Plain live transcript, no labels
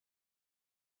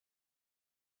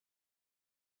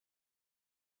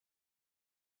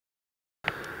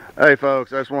Hey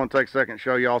folks, I just want to take a second to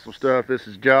show you all some stuff. This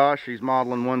is Josh. He's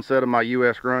modeling one set of my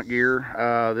US Grunt Gear.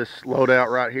 This loadout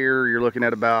right here, you're looking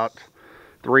at about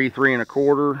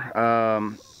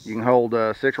 3.25. You can hold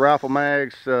 6 rifle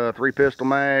mags, 3 pistol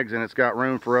mags, and it's got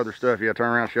room for other stuff. You gotta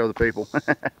turn around and show the people.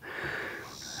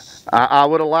 I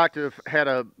would have liked to have had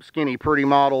a skinny pretty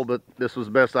model, but this was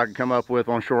the best I could come up with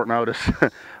on short notice.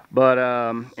 But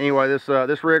anyway, this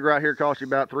rig right here cost you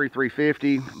about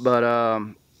 $350,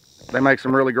 but they make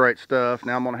some really great stuff.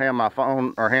 Now I'm going to hand my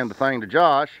phone, or hand the thing to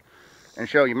Josh and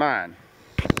show you mine.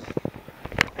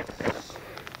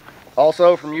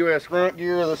 Also from US Grunt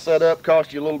Gear, this setup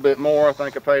cost you a little bit more. I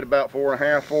think I paid about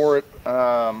 $4.50 for it.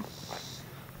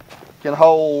 Can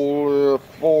hold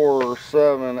 4 or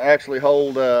 7, actually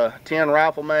hold 10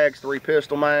 rifle mags, 3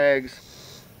 pistol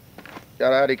mags.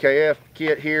 Got IDKF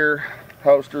kit here,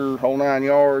 holster, whole 9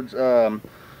 yards.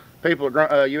 People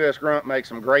at US Grunt make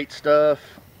some great stuff.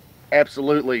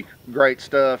 Absolutely great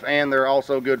stuff, and they're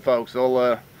also good folks.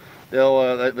 The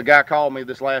guy called me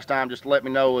this last time just to let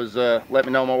me know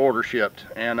my order shipped,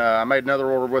 and I made another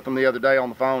order with them the other day on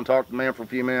the phone. Talked to the man for a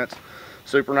few minutes.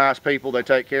 Super nice people. They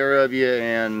take care of you,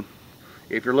 and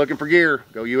if you're looking for gear,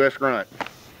 go US Grunt.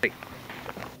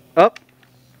 Up.